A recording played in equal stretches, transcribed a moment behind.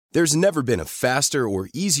There's never been a faster or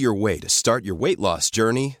easier way to start your weight loss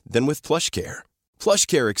journey than with PlushCare.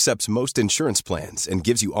 PlushCare accepts most insurance plans and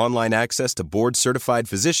gives you online access to board-certified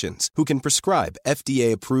physicians who can prescribe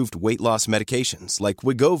FDA-approved weight loss medications like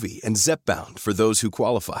Wegovy and Zepbound for those who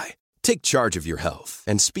qualify. Take charge of your health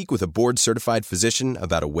and speak with a board-certified physician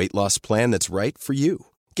about a weight loss plan that's right for you.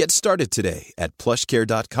 Get started today at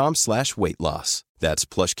plushcare.com/weight-loss. That's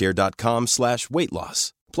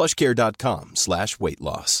plushcare.com/weight-loss.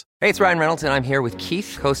 plushcare.com/weight-loss. Hey, it's Ryan Reynolds, and I'm here with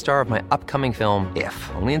Keith, co-star of my upcoming film, If,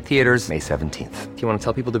 only in theaters May 17th. Do you want to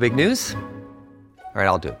tell people the big news? All right,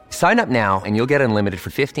 I'll do it. Sign up now and you'll get unlimited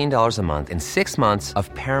for $15 a month and 6 months of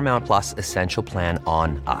Paramount Plus Essential Plan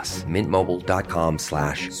on us.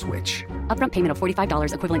 MintMobile.com/switch. Upfront payment of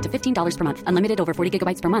 $45 equivalent to $15 per month. Unlimited over 40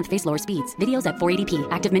 gigabytes per month. Face lower speeds. Videos at 480p.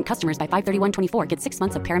 Active Mint customers by 531.24 get 6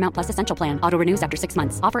 months of Paramount Plus Essential Plan. Auto renews after 6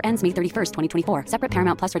 months. Offer ends May 31st, 2024. Separate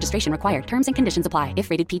Paramount Plus registration required. Terms and conditions apply if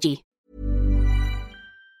rated PG.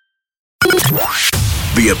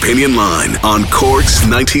 The Opinion Line on Cork's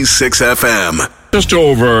 96 FM. Just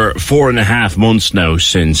over 4.5 months now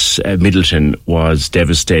since Middleton was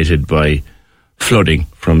devastated by flooding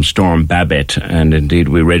from Storm Babet, and indeed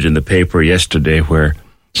we read in the paper yesterday where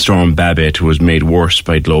Storm Babet was made worse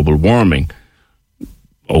by global warming.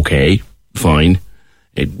 Okay, fine.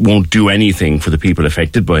 It won't do anything for the people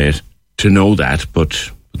affected by it to know that,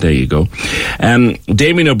 but there you go.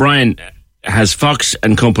 Damien O'Brien has Fox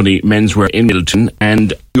and Company menswear in Middleton,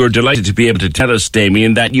 and you're delighted to be able to tell us,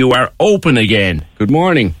 Damien, that you are open again. Good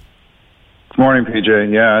morning. Good morning, PJ.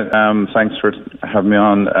 Yeah, thanks for having me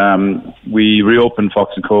on. We reopened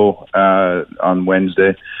Fox & Co. On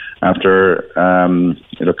Wednesday after a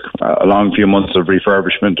long few months of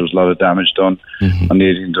refurbishment. There was a lot of damage done on the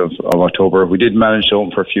 18th of October. We did manage to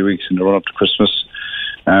open for a few weeks in the run-up to Christmas,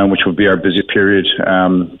 which would be our busiest period,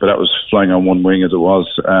 but that was flying on one wing as it was,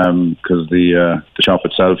 because the shop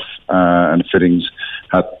itself and the fittings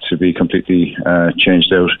had to be completely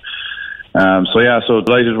changed out. So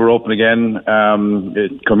delighted we're open again.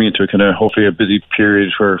 Coming into a kind of hopefully a busy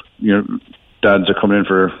period where dads are coming in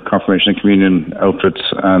for confirmation and communion outfits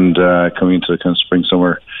and coming into the kind of spring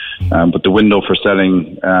summer. But the window for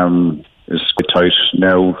selling is quite tight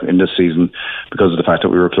now in this season because of the fact that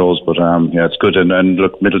we were closed. But it's good. And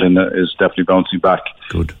look, Middleton is definitely bouncing back.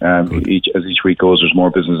 Good. Good. As each week goes, there's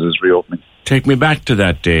more businesses reopening. Take me back to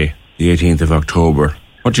that day, the 18th of October.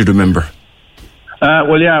 What do you remember?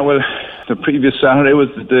 The previous Saturday was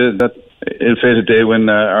that ill-fated day when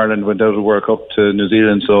Ireland went out of the World Cup to New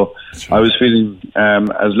Zealand. So right. I was feeling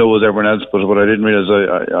as low as everyone else, but what I didn't realise,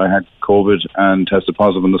 I had COVID and tested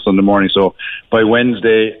positive on the Sunday morning. So by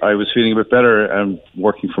Wednesday, I was feeling a bit better and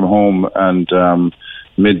working from home. And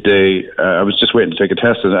midday, I was just waiting to take a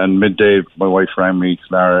test. And midday, my wife rang me,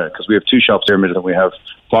 Clara, because we have two shops here in Middleton. We have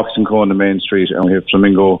Fox & Co. on the main street, and we have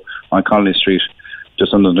Flamingo on Connolly Street,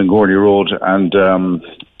 just on the Dungorney Road. And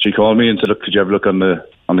she called me and said, "Look, could you have a look on the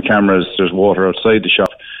cameras? There's water outside the shop."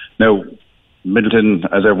 Now, Middleton,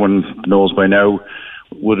 as everyone knows by now,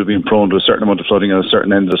 would have been prone to a certain amount of flooding at a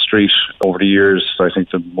certain end of the street over the years. I think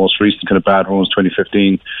the most recent kind of bad one was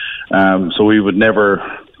 2015. So we would never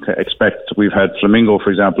expect. We've had Flamingo, for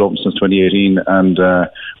example, open since 2018, and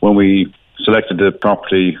when we selected the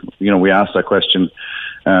property, we asked that question.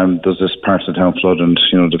 Does this part of the town flood? And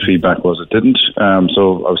the feedback was it didn't.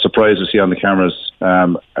 So I was surprised to see on the cameras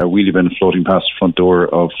a wheelie bin floating past the front door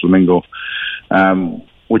of Flamingo,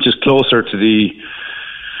 which is closer to the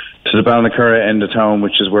Ballinacurra end of town,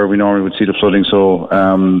 which is where we normally would see the flooding. So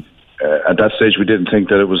at that stage, we didn't think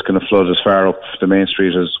that it was going to flood as far up the main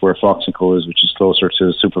street as where Fox & Co. is, which is closer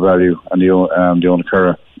to Super Value and the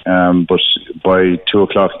Onacurra. But by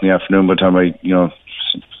 2:00 in the afternoon, by the time I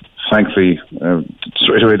thankfully,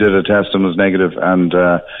 straight away did a test and was negative, and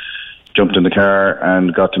jumped in the car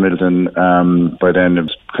and got to Middleton. By then it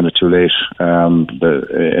was kind of too late.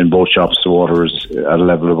 In both shops the water was at a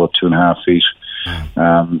level of about 2.5 feet.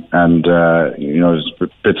 It was a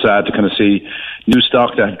bit sad to kind of see new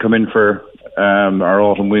stock that had come in for our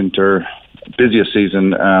autumn-winter busiest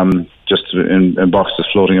season, just in boxes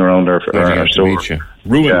floating around our store.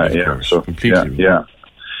 Ruined, of course. So, completely.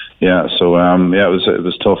 Yeah. So it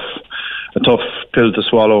was tough, a tough pill to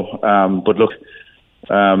swallow. But look,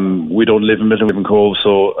 we don't live in Middleton Cove,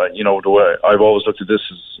 so the way I've always looked at this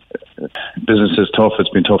is business is tough. It's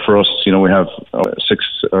been tough for us. We have 6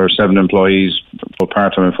 or 7 employees, both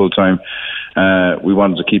part-time and full-time. We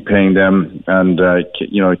wanted to keep paying them and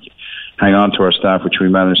hang on to our staff, which we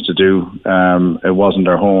managed to do. It wasn't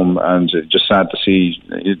our home, and it's just sad to see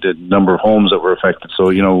the number of homes that were affected. So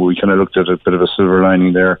we kind of looked at a bit of a silver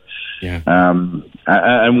lining there. Yeah.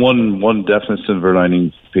 And one definite silver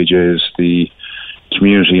lining, PJ, is the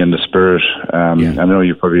community and the spirit. I know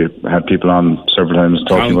you probably had people on several times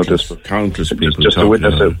talking about this. Countless people. Just to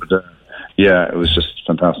witness it. But, it was just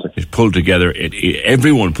fantastic. It pulled together,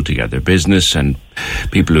 everyone put together, business and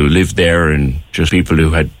people who lived there and just people who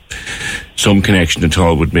had some connection at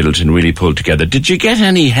all with Midleton really pulled together. Did you get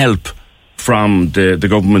any help from the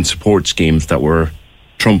government support schemes that were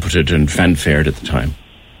trumpeted and fanfared at the time?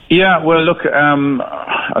 Yeah, well, look,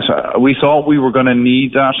 we thought we were going to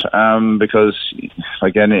need that because,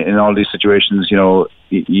 again, in all these situations,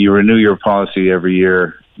 you renew your policy every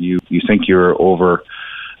year. You think you're over,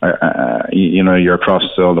 you're across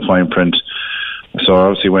all the fine print. So I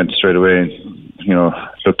obviously went straight away,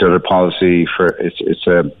 looked at a policy for it's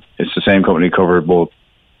the same company covered both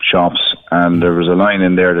shops, and there was a line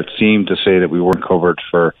in there that seemed to say that we weren't covered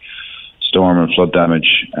for storm and flood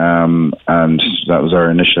damage, and that was our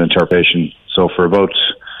initial interpretation. So for about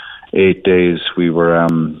 8 days we were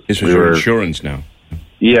this was your insurance now?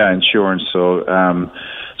 Yeah, insurance. So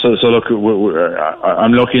look,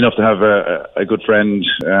 I'm lucky enough to have a good friend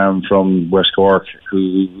from West Cork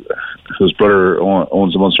whose brother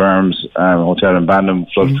owns the Munster Arms hotel in Bandon,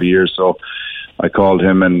 flooded for years. So I called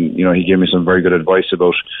him, and he gave me some very good advice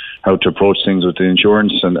about how to approach things with the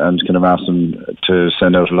insurance, and kind of asked them to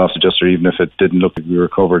send out a loss adjuster even if it didn't look like we were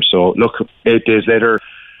covered. So look, 8 days later,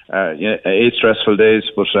 8 stressful days,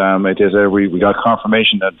 but 8 days later we got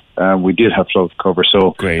confirmation that we did have flood cover.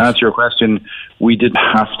 So Great. To answer your question, we didn't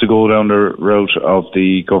have to go down the route of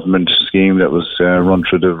the government scheme that was run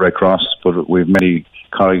through the Red Cross, but we have many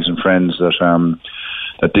colleagues and friends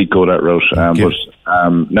that did go that route.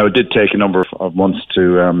 Now it did take a number of months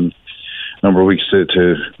number of weeks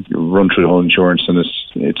to run through the whole insurance, and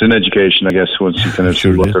it's an education, I guess, once you kind of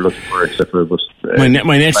see what they're looking for, etc. But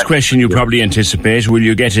my next question, you probably anticipate: will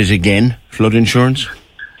you get it again, flood insurance?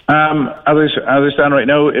 As I stand right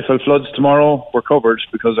now, if it floods tomorrow, we're covered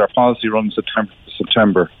because our policy runs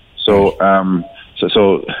September. So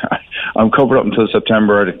I'm covered up until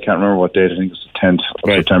September. I can't remember what date. I think it's the 10th of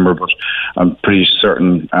September, but I'm pretty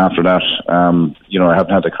certain after that. I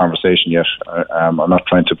haven't had the conversation yet. I'm not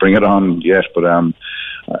trying to bring it on yet, but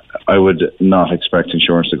I would not expect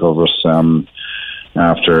insurance to cover us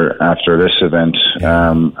after this event.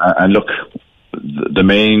 And look, the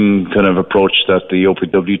main kind of approach that the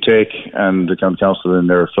OPW take and the County Council in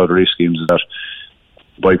their flood relief schemes is that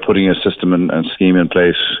by putting a system and scheme in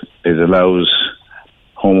place, it allows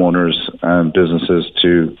homeowners and businesses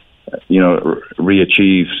to,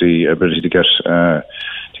 re-achieve the ability to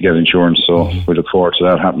get insurance. So we look forward to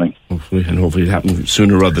that happening. Hopefully it'll happen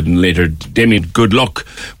sooner rather than later. Damien, good luck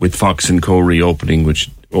with Fox & Co. reopening,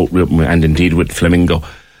 and indeed with Flamingo.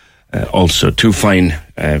 Also, two fine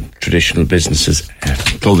traditional businesses,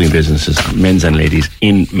 clothing businesses, men's and ladies,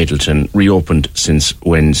 in Midleton, reopened since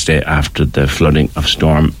Wednesday after the flooding of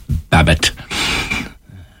Storm Babet.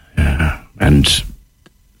 And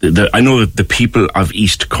I know that the people of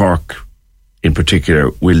East Cork in particular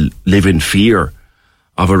will live in fear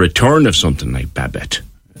of a return of something like Babet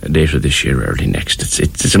later this year, early next.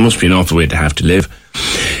 It must be an awful way to have to live.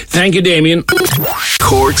 Thank you, Damien.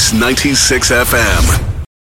 Cork's 96 FM.